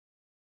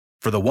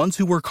For the ones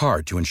who work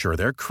hard to ensure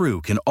their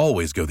crew can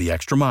always go the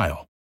extra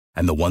mile,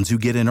 and the ones who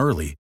get in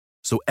early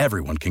so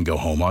everyone can go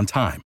home on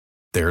time,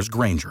 there's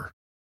Grainger,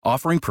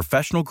 offering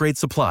professional-grade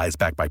supplies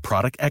backed by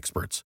product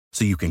experts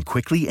so you can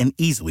quickly and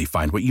easily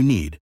find what you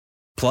need.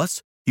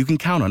 Plus, you can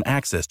count on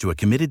access to a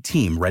committed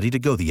team ready to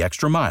go the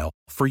extra mile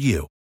for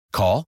you.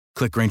 Call,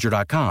 click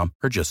Grainger.com,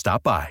 or just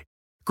stop by.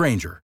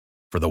 Grainger,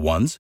 for the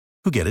ones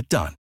who get it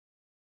done.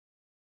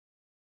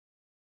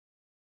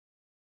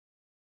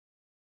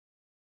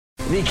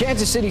 The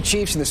Kansas City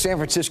Chiefs and the San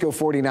Francisco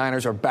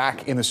 49ers are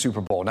back in the Super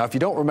Bowl. Now, if you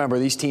don't remember,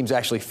 these teams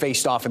actually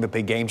faced off in the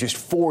big game just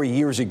 4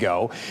 years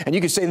ago. And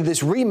you could say that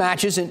this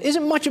rematch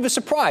isn't much of a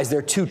surprise.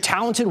 They're two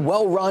talented,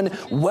 well-run,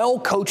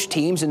 well-coached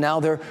teams, and now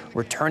they're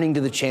returning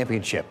to the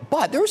championship.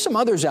 But there are some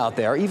others out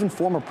there, even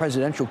former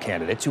presidential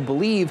candidates, who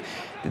believe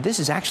that this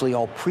is actually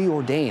all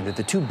preordained, that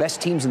the two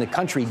best teams in the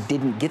country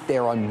didn't get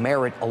there on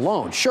merit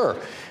alone. Sure,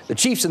 the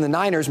Chiefs and the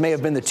Niners may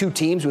have been the two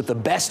teams with the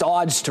best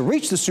odds to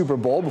reach the Super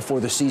Bowl before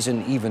the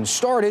season even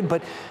started,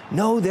 but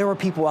no, there are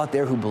people out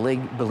there who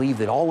believe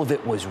that all of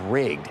it was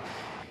rigged.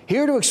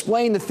 Here to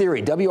explain the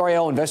theory,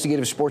 WRAL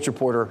investigative sports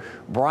reporter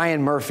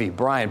Brian Murphy.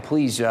 Brian,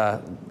 please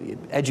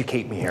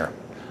educate me here.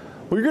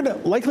 Well, you're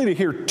likely to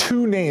hear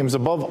two names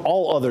above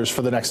all others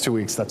for the next 2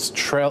 weeks. That's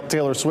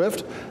Taylor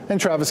Swift and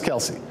Travis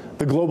Kelce,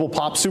 the global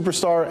pop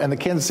superstar and the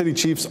Kansas City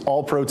Chiefs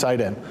all-pro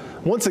tight end.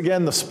 Once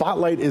again, the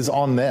spotlight is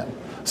on them.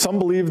 Some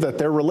believe that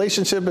their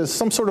relationship is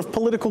some sort of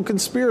political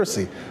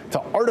conspiracy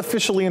to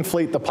artificially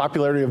inflate the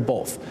popularity of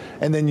both,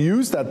 and then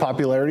use that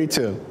popularity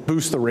to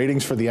boost the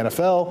ratings for the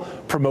NFL,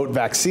 promote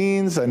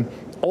vaccines, and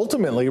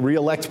ultimately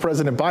re-elect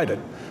President Biden.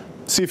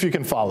 See if you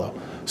can follow.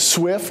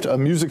 Swift, a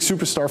music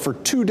superstar for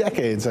 2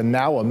 decades and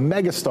now a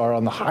megastar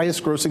on the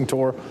highest grossing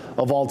tour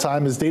of all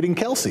time, is dating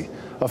Kelce,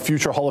 a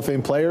future Hall of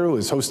Fame player who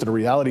has hosted a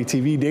reality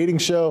TV dating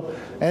show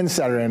and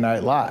Saturday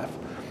Night Live.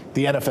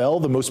 The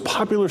NFL, the most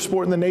popular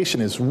sport in the nation,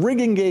 is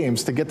rigging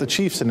games to get the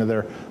Chiefs into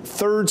their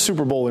 3rd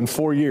Super Bowl in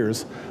 4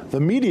 years. The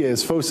media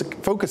is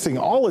focusing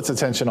all its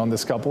attention on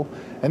this couple,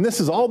 and this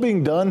is all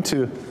being done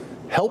to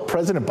help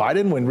President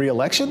Biden win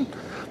re-election?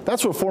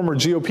 That's what former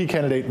GOP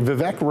candidate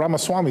Vivek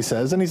Ramaswamy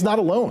says, and he's not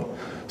alone.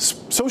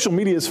 Social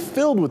media is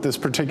filled with this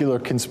particular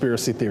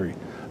conspiracy theory.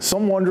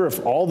 Some wonder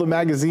if all the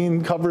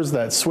magazine covers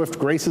that Swift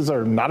graces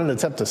are not an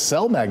attempt to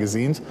sell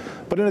magazines,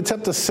 but an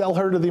attempt to sell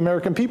her to the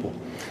American people.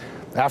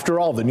 After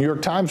all, the New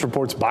York Times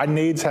reports Biden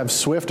aides have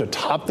Swift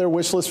atop their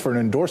wish list for an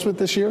endorsement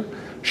this year.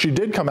 She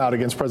did come out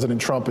against President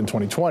Trump in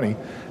 2020,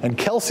 and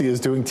Kelce is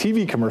doing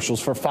TV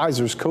commercials for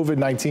Pfizer's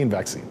COVID-19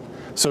 vaccine.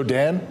 So,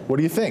 Dan, what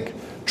do you think?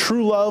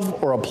 True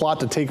love or a plot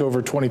to take over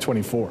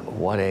 2024?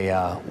 What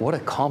a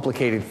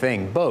complicated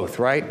thing. Both,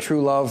 right?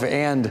 True love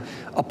and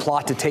a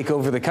plot to take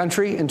over the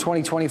country in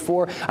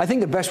 2024. I think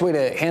the best way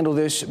to handle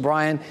this,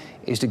 Brian,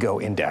 is to go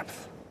in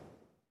depth.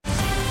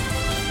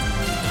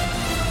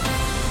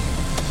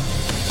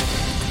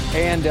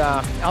 And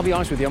I'll be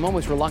honest with you, I'm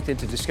almost reluctant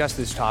to discuss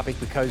this topic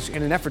because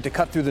in an effort to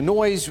cut through the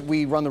noise,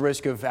 we run the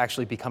risk of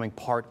actually becoming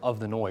part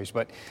of the noise,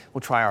 but we'll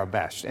try our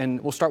best.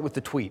 And we'll start with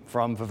the tweet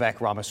from Vivek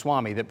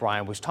Ramaswamy that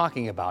Brian was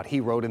talking about.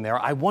 He wrote in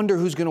there, "I wonder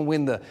who's going to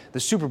win the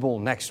Super Bowl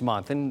next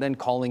month," and then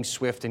calling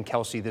Swift and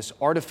Kelce this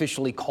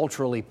artificially,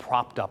 culturally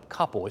propped up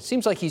couple. It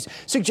seems like he's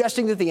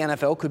suggesting that the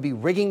NFL could be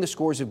rigging the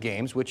scores of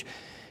games, which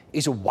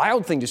is a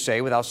wild thing to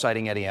say without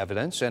citing any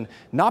evidence, and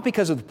not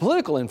because of the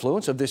political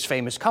influence of this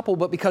famous couple,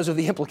 but because of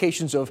the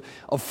implications of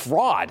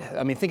fraud.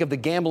 I mean, think of the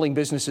gambling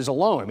businesses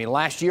alone. I mean,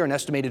 last year, an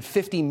estimated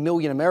 50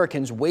 million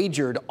Americans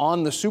wagered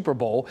on the Super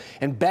Bowl,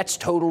 and bets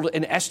totaled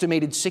an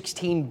estimated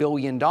 $16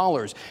 billion.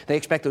 They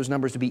expect those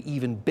numbers to be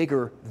even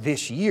bigger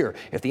this year.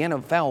 If the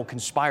NFL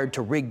conspired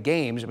to rig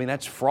games, I mean,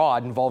 that's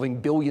fraud involving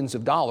billions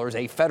of dollars,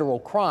 a federal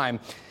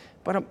crime.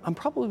 But I'm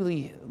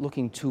probably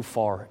looking too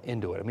far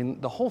into it. I mean,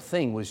 the whole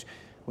thing was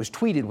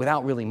tweeted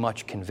without really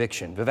much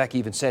conviction. Vivek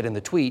even said in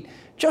the tweet,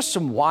 just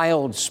some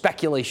wild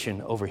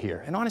speculation over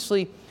here. And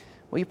honestly,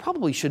 well, you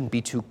probably shouldn't be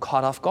too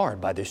caught off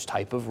guard by this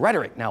type of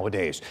rhetoric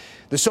nowadays.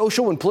 The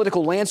social and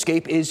political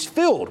landscape is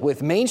filled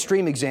with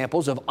mainstream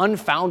examples of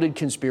unfounded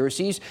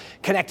conspiracies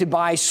connected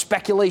by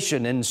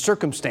speculation and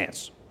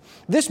circumstance.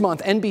 This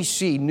month,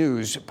 NBC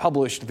News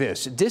published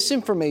this.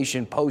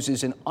 Disinformation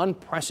poses an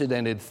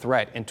unprecedented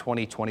threat in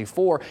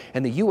 2024,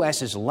 and the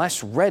U.S. is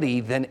less ready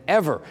than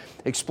ever,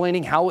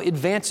 explaining how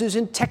advances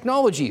in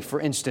technology,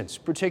 for instance,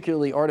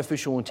 particularly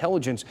artificial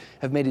intelligence,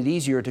 have made it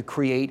easier to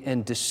create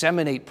and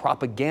disseminate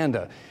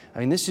propaganda. I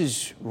mean, this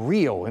is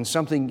real and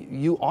something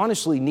you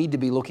honestly need to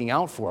be looking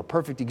out for. A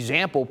perfect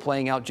example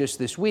playing out just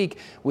this week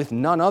with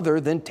none other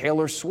than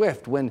Taylor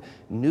Swift, when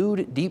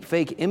nude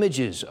deepfake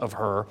images of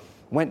her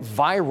went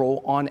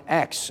viral on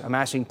X,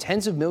 amassing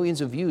tens of millions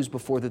of views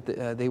before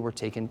they were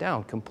taken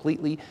down.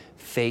 Completely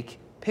fake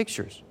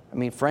pictures. I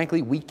mean,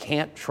 frankly, we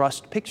can't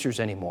trust pictures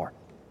anymore.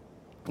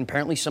 And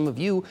apparently some of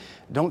you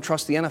don't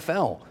trust the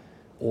NFL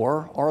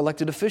or our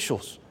elected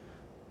officials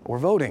or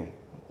voting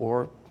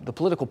or the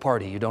political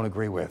party you don't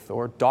agree with,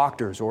 or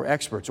doctors, or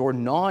experts, or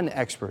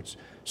non-experts.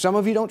 Some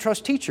of you don't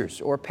trust teachers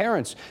or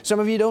parents. Some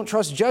of you don't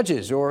trust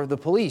judges or the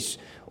police,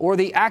 or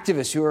the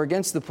activists who are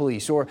against the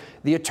police, or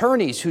the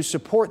attorneys who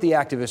support the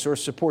activists or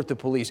support the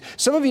police.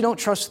 Some of you don't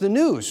trust the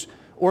news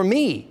or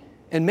me.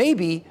 And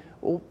maybe,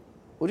 well,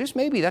 just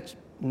maybe that's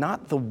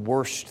not the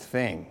worst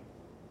thing.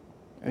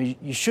 I mean,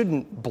 you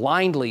shouldn't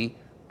blindly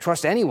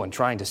trust anyone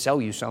trying to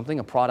sell you something,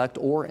 a product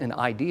or an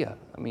idea.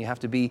 I mean, you have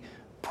to be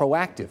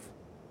proactive,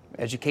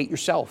 educate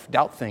yourself,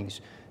 doubt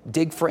things,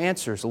 dig for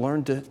answers,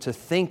 learn to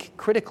think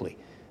critically.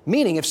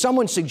 Meaning, if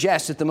someone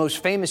suggests that the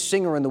most famous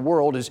singer in the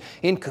world is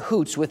in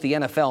cahoots with the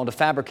NFL to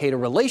fabricate a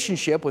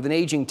relationship with an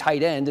aging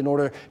tight end in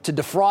order to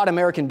defraud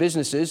American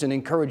businesses and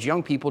encourage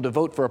young people to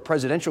vote for a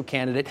presidential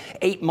candidate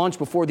 8 months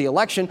before the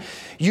election,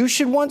 you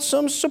should want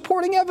some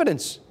supporting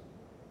evidence.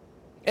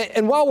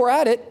 And while we're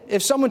at it,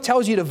 if someone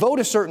tells you to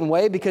vote a certain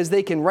way because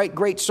they can write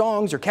great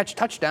songs or catch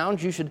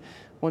touchdowns, you should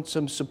want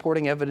some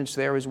supporting evidence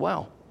there as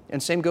well.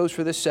 And same goes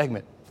for this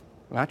segment.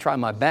 I try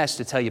my best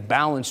to tell you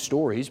balanced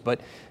stories,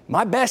 but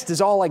my best is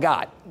all I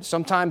got.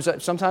 Sometimes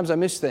I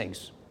miss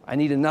things. I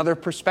need another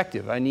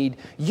perspective. I need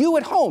you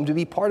at home to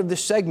be part of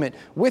this segment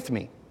with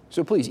me.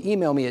 So please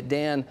email me at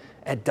dan@wral.com.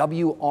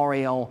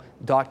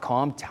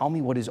 Tell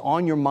me what is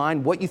on your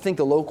mind, what you think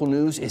the local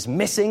news is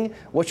missing,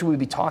 what should we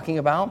be talking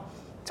about.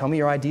 Tell me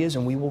your ideas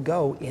and we will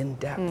go in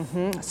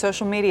depth.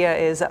 Social media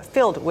is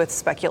filled with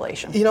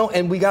speculation. You know,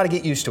 and we got to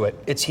get used to it.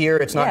 It's here.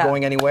 It's not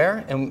going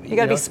anywhere. And you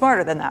got to be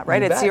smarter than that,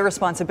 right? It's your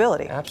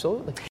responsibility.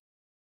 Absolutely.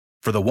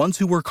 For the ones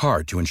who work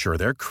hard to ensure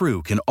their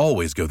crew can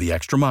always go the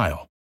extra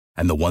mile,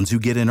 and the ones who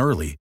get in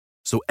early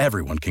so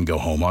everyone can go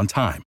home on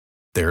time,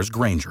 there's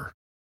Grainger,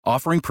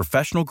 offering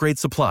professional-grade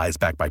supplies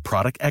backed by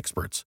product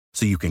experts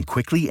so you can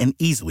quickly and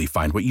easily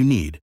find what you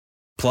need.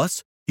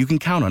 Plus, you can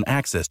count on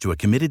access to a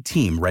committed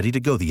team ready to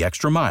go the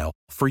extra mile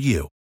for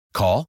you.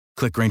 Call,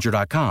 click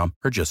Grainger.com,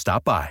 or just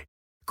stop by.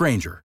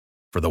 Grainger,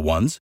 for the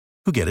ones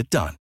who get it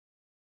done.